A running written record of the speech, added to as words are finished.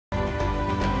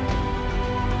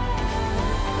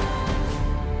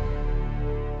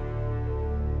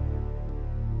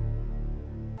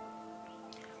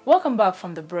Welcome back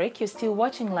from the break. You're still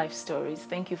watching Life Stories.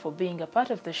 Thank you for being a part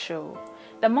of the show.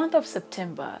 The month of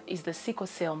September is the sickle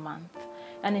cell month,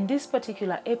 and in this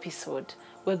particular episode,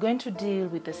 we're going to deal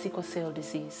with the sickle cell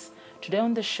disease. Today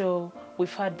on the show,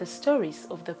 we've heard the stories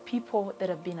of the people that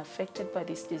have been affected by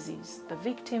this disease, the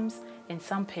victims and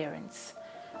some parents.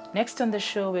 Next on the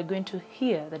show, we're going to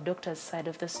hear the doctor's side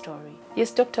of the story.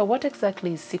 Yes, doctor, what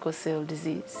exactly is sickle cell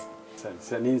disease?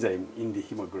 It's an enzyme in the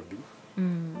hemoglobin.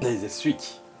 There is a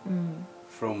switch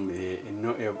from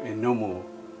a normal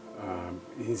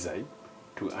enzyme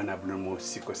to an abnormal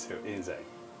sickle cell enzyme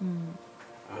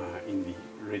in the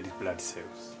red blood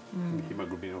cells, in the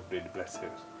hemoglobin of red blood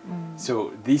cells.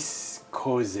 So this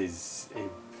causes a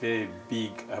very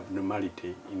big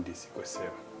abnormality in the sickle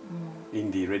cell,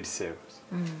 in the red cells.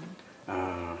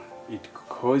 It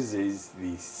causes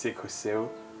the sickle cell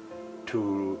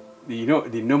to, the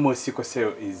normal sickle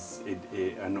cell is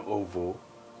an oval.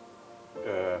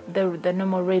 The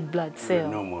normal red blood cell.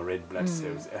 The normal red blood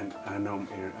cells, and an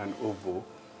oval,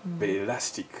 very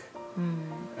elastic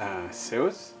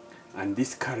cells, and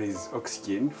this carries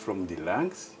oxygen from the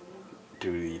lungs to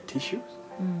the tissues,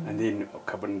 and then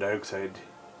carbon dioxide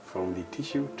from the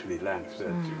tissue to the lungs, so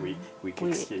that we can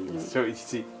exchange it. So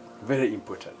it's very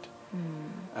important.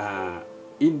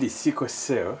 In the sickle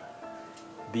cell,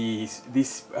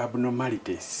 this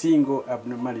abnormality, single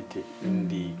abnormality in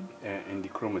the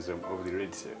chromosome of the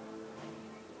red cell,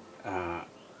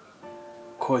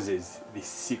 causes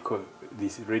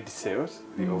these red cells,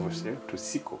 the oval cell, to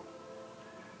sickle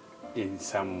in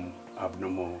some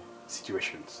abnormal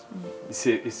situations.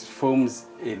 It forms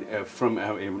from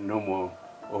a normal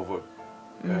oval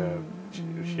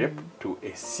shape to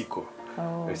a sickle.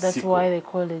 Oh, that's sickle. Why they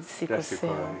call it sickle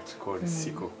cell. It's called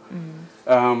sickle.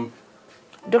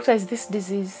 Doctor, is this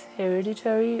disease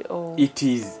hereditary or? It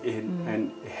is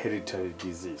an hereditary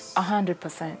disease.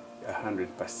 100%.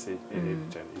 100%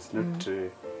 hereditary. It's not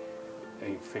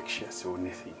infectious or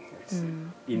anything. It's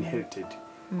inherited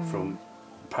from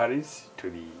parents to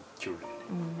the children.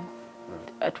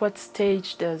 At what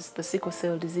stage does the sickle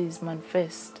cell disease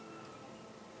manifest?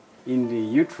 In the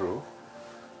utero,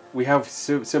 we have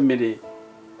so many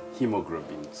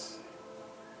hemoglobins.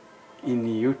 In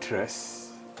the uterus,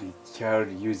 the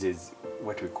child uses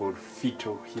what we call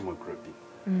fetal hemoglobin.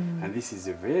 And this is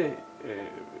a very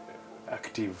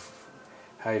active,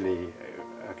 highly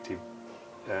active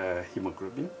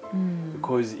hemoglobin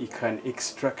because it can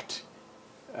extract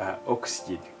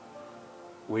oxygen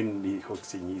when the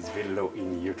oxygen is very low in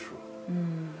the utero.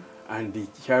 And the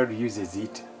child uses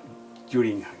it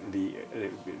during the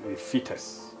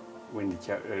fetus, when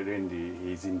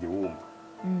he is in the womb.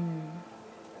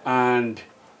 And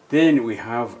then we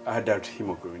have adult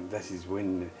hemoglobin. That is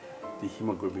when the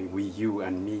hemoglobin you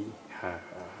and me have.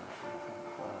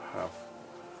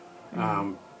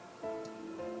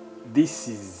 This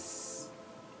is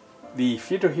the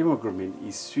fetal hemoglobin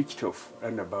is switched off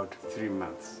around about 3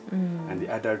 months, and the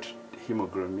adult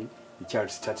hemoglobin, the child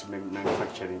starts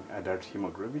manufacturing adult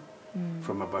hemoglobin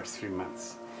from about 3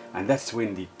 months, and that's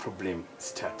when the problem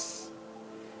starts.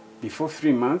 Before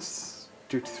 3 months,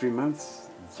 2 to 3 months,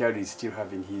 the child is still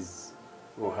having his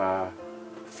or her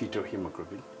fetal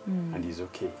hemoglobin and is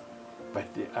okay. But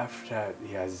after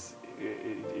he has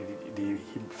the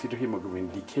fetal hemoglobin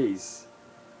decays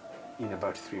in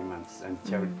about 3 months, and the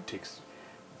child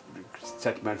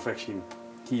start manufacturing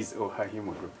his or her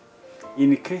hemoglobin.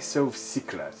 In the case of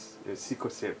sicklers,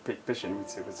 sickle cell patient with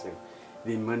sickle cell,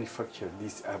 they manufacture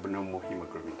this abnormal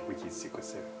hemoglobin, which is sickle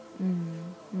cell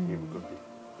hemoglobin.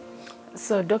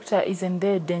 So, doctor, isn't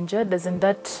there danger? Doesn't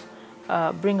that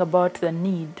bring about the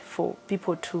need for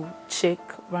people to check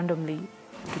randomly,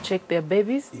 to check their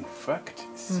babies? In fact,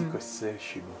 sickle cell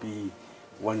should be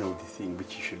one of the things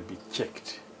which should be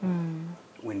checked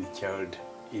when the child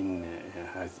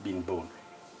has been born.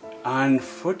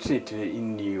 Unfortunately,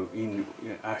 in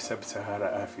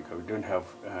sub-Saharan Africa, we don't have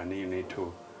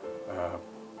neonatal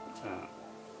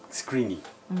screening,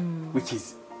 which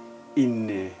is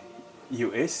in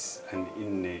US and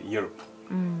in Europe.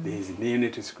 There is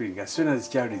neonatal screening. As soon as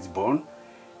the child is born,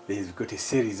 they've got a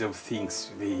series of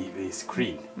things they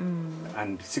screen,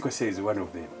 and sickle cell is one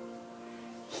of them.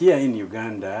 Here in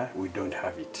Uganda, we don't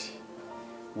have it.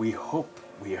 We hope,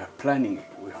 we are planning,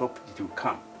 we hope it will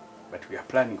come, but we are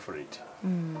planning for it.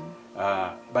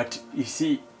 But you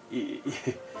see,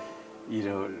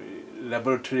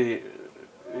 laboratory,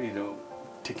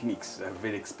 techniques are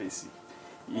very expensive.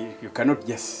 You cannot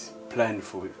just plan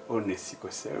for only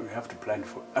sickle cell. You have to plan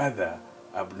for other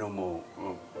abnormal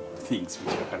things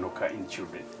which can occur in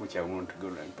children, which I want to go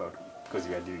about because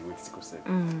we are dealing with sickle cell.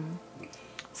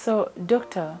 So,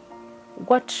 doctor,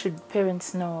 What should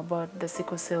parents know about the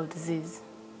sickle cell disease?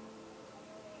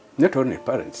 Not only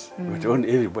parents, but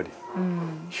everybody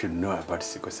should know about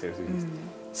sickle cell disease.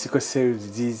 Sickle cell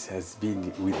disease has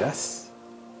been with us,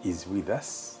 is with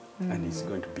us, and is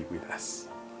going to be with us.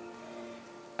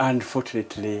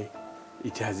 Unfortunately,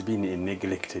 it has been a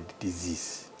neglected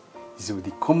disease. It's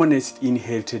the commonest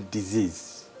inherited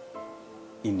disease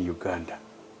in Uganda.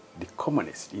 The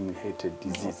commonest inherited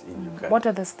disease in Uganda. What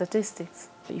are the statistics?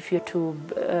 If you're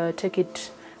to take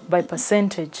it by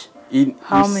percentage,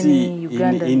 how many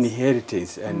Ugandans? In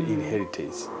inheritance and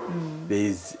inheritance, there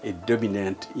is a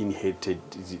dominant inherited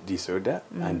disorder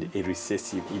and a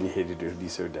recessive inherited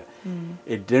disorder.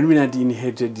 A dominant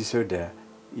inherited disorder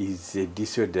is a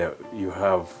disorder you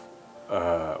have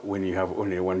when you have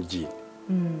only one gene.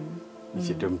 It's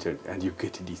a dominant, and you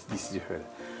get this disorder.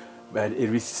 But a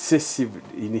recessive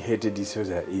inherited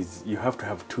disorder is you have to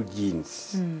have two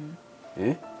genes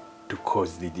to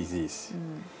cause the disease.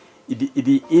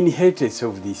 The inheritance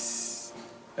of this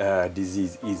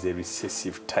disease is a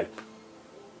recessive type.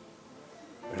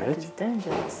 Right? That is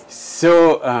dangerous.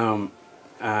 So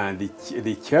the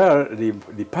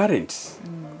parents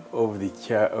of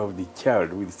the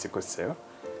child with sickle cell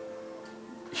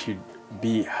should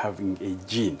be having a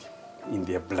gene in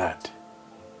their blood.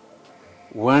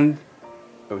 One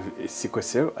of sickle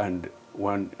cell and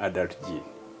one adult gene.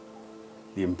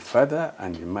 The father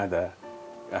and the mother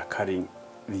are carrying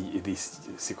this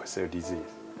sickle cell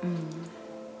disease.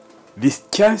 These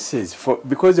chances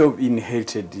because of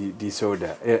inherited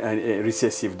disorder and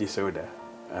recessive disorder,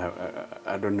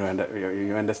 I don't know,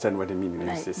 you understand what I mean?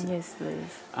 Recessive? Yes,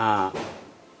 please.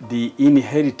 The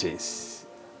inheritance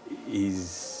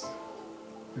is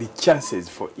the chances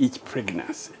for each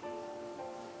pregnancy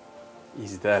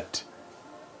is that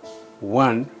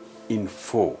 1 in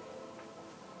 4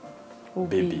 Will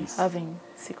babies be having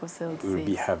sickle cell disease. will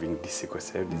be having the sickle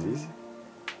cell disease.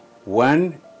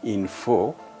 1 in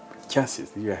 4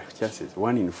 chances,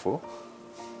 1 in 4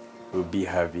 will be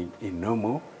having a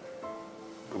normal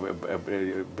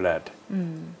blood,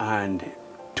 and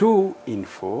 2 in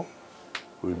 4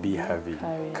 will be having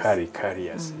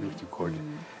carriers, which you call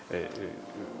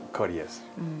carriers.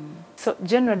 So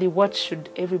generally, what should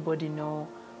everybody know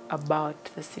about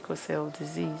the sickle cell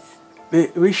disease?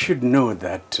 We should know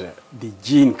that the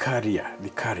gene carrier,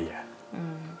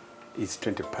 is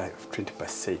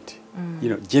 20%. You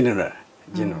know, general,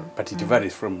 but it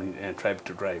varies from tribe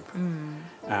to tribe.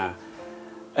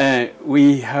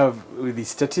 We have, with the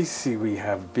statistics we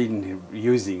have been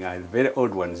using are very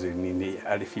old ones in the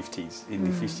early 50s,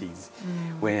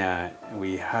 where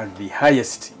we had the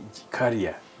highest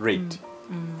carrier rate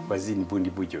was in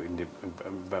Bundibujo, in the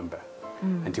Bamba,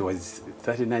 and it was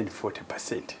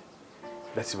 39–40%.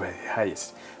 That's why the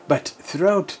highest. But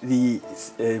throughout the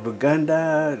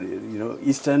Uganda,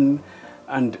 eastern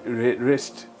and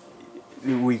rest,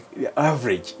 the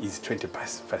average is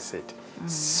 20%.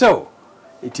 So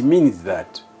it means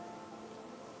that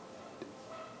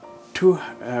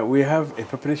we have a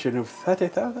population of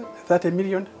 30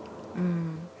 million.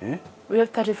 Yeah? We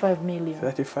have 35 million.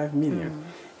 35 million.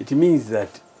 It means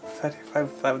that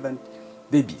 35,000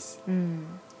 babies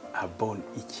are born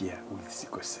each year with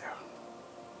sickle cell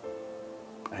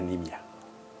anemia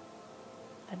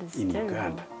in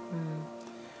Uganda.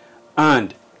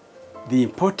 And the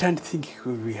important thing,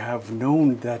 we have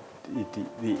known that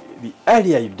the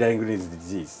earlier you diagnose the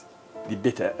disease, the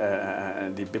better,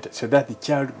 so that the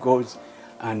child goes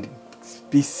and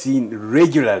be seen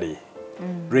regularly,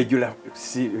 regularly,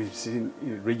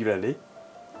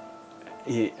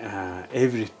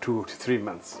 every 2 to 3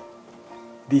 months.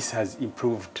 This has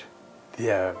improved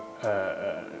their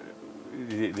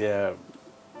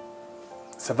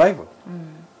survival.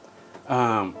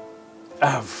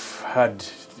 I've had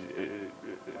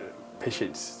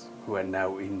patients who are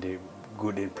now in the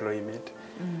good employment.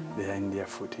 They are in their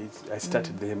 40s. I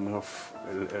started them off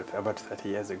about 30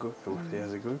 years ago.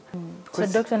 So,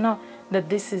 Doctor, now that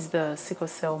this is the sickle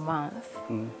cell month,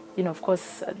 of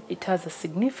course, it has a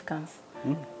significance.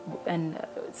 And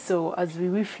so, as we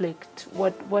reflect,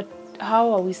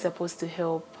 how are we supposed to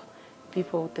help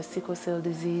people with the sickle cell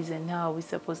disease, and how are we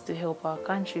supposed to help our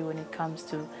country when it comes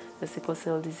to the sickle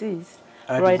cell disease?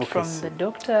 Advocacy. Right from the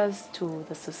doctors to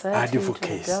the society to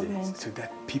the government. So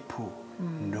that people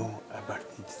know about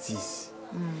the disease.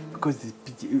 Because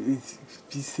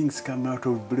these things come out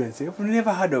of blue and say, I've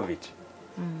never heard of it.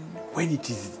 When it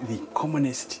is the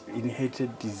commonest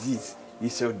inherited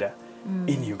disorder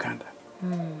in Uganda.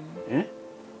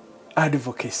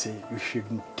 Advocacy, you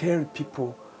should tell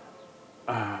people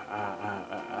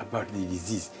about the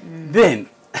disease. Then,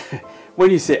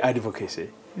 when you say advocacy,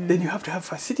 then you have to have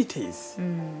facilities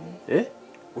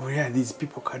where these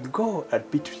people can go and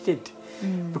be treated.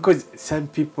 Because some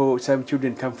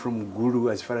children come from Gulu,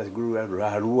 as far as Gulu and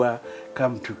Arua,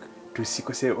 come to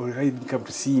Sicklecell or even come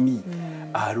to see me.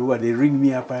 Arua, they ring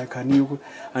me up,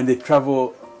 and they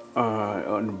travel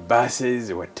on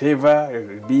buses or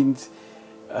whatever, beans,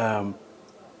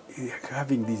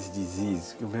 having this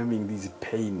disease, having these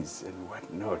pains and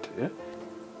whatnot.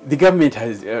 The government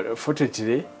has,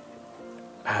 fortunately,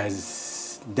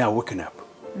 has now woken up.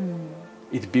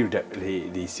 It built up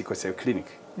the Sicklecell clinic.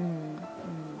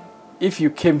 If you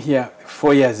came here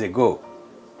 4 years ago,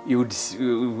 you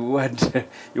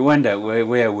wonder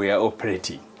where we are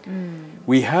operating.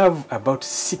 We have about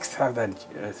 6,000,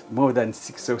 more than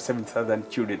 6,000 or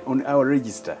 7,000 children on our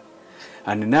register.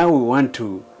 And now we want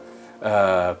to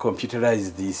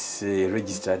computerize this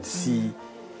register and see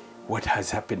what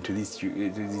has happened to these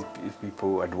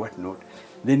people and whatnot.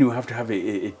 Then you have to have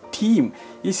a team.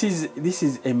 This is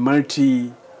a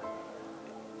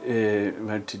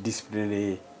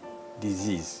multidisciplinary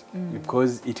disease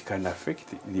because it can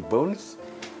affect the bones,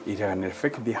 it can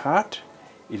affect the heart,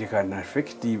 it can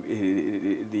affect the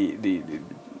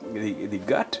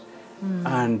gut,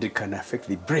 and it can affect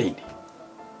the brain.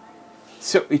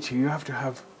 So you have to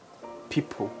have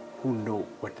people who know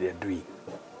what they are doing.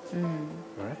 All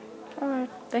right? All right.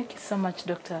 Thank you so much,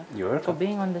 Doctor, for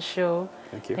being on the show.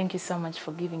 Thank you. Thank you so much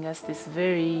for giving us this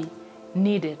very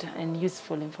needed and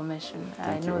useful information.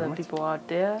 I know that people out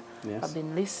there have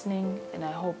been listening, and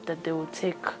I hope that they will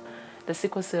take the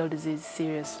sickle cell disease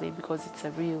seriously because it's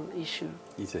a real issue.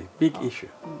 It's a big issue.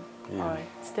 All right.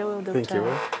 Stay well, Doctor. Thank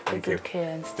you. Take good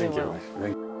care and stay well.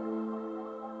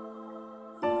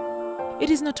 It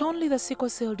is not only the sickle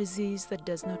cell disease that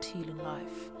does not heal in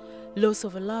life. Loss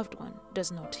of a loved one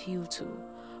does not heal too.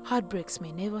 Heartbreaks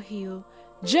may never heal.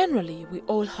 Generally, we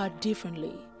all hurt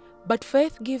differently. But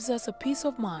faith gives us a peace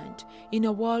of mind in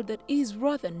a world that is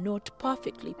rather not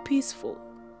perfectly peaceful.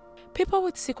 People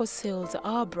with sickle cells are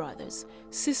our brothers,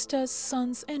 sisters,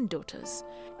 sons, and daughters.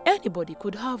 Anybody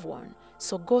could have one,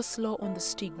 so go slow on the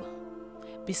stigma.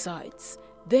 Besides,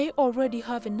 they already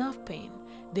have enough pain.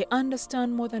 They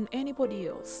understand more than anybody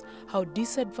else how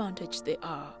disadvantaged they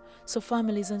are. So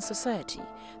families and society,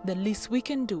 the least we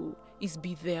can do is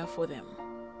be there for them.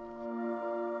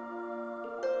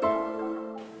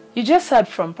 You just heard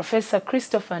from Professor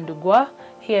Christopher Ndugwa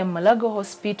here in Malago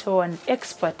Hospital, an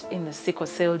expert in the sickle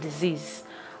cell disease.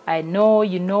 I know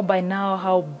you know by now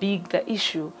how big the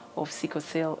issue of sickle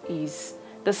cell is.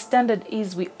 The standard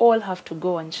is we all have to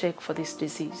go and check for this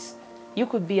disease. You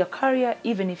could be a carrier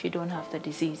even if you don't have the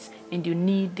disease, and you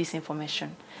need this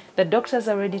information. The doctors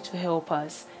are ready to help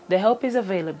us. The help is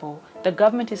available. The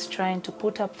government is trying to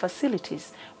put up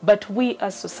facilities, but we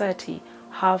as society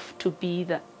have to be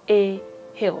the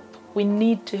help. We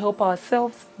need to help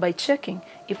ourselves by checking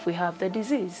if we have the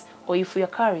disease or if we are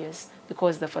carriers,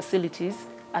 because the facilities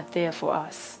are there for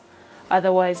us.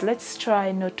 Otherwise, let's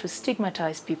try not to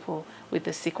stigmatize people with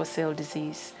the sickle cell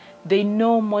disease. They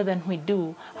know more than we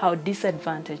do how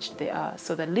disadvantaged they are.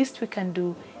 So the least we can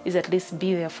do is at least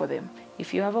be there for them.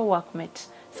 If you have a workmate,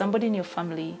 somebody in your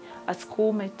family, a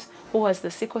schoolmate who has the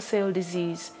sickle cell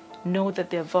disease, know that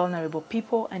they're vulnerable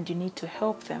people and you need to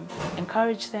help them,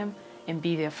 encourage them, and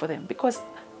be there for them, because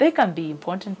they can be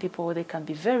important people, they can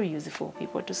be very useful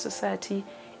people to society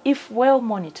if well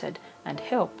monitored and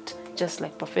helped, just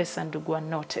like Professor Ndugwa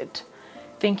noted.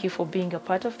 Thank you for being a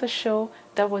part of the show.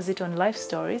 That was it on Life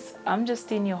Stories. I'm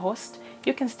Justine, your host.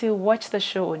 You can still watch the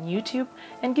show on YouTube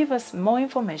and give us more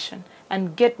information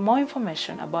and get more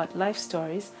information about Life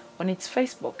Stories on its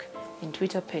Facebook and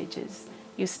Twitter pages.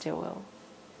 You stay well.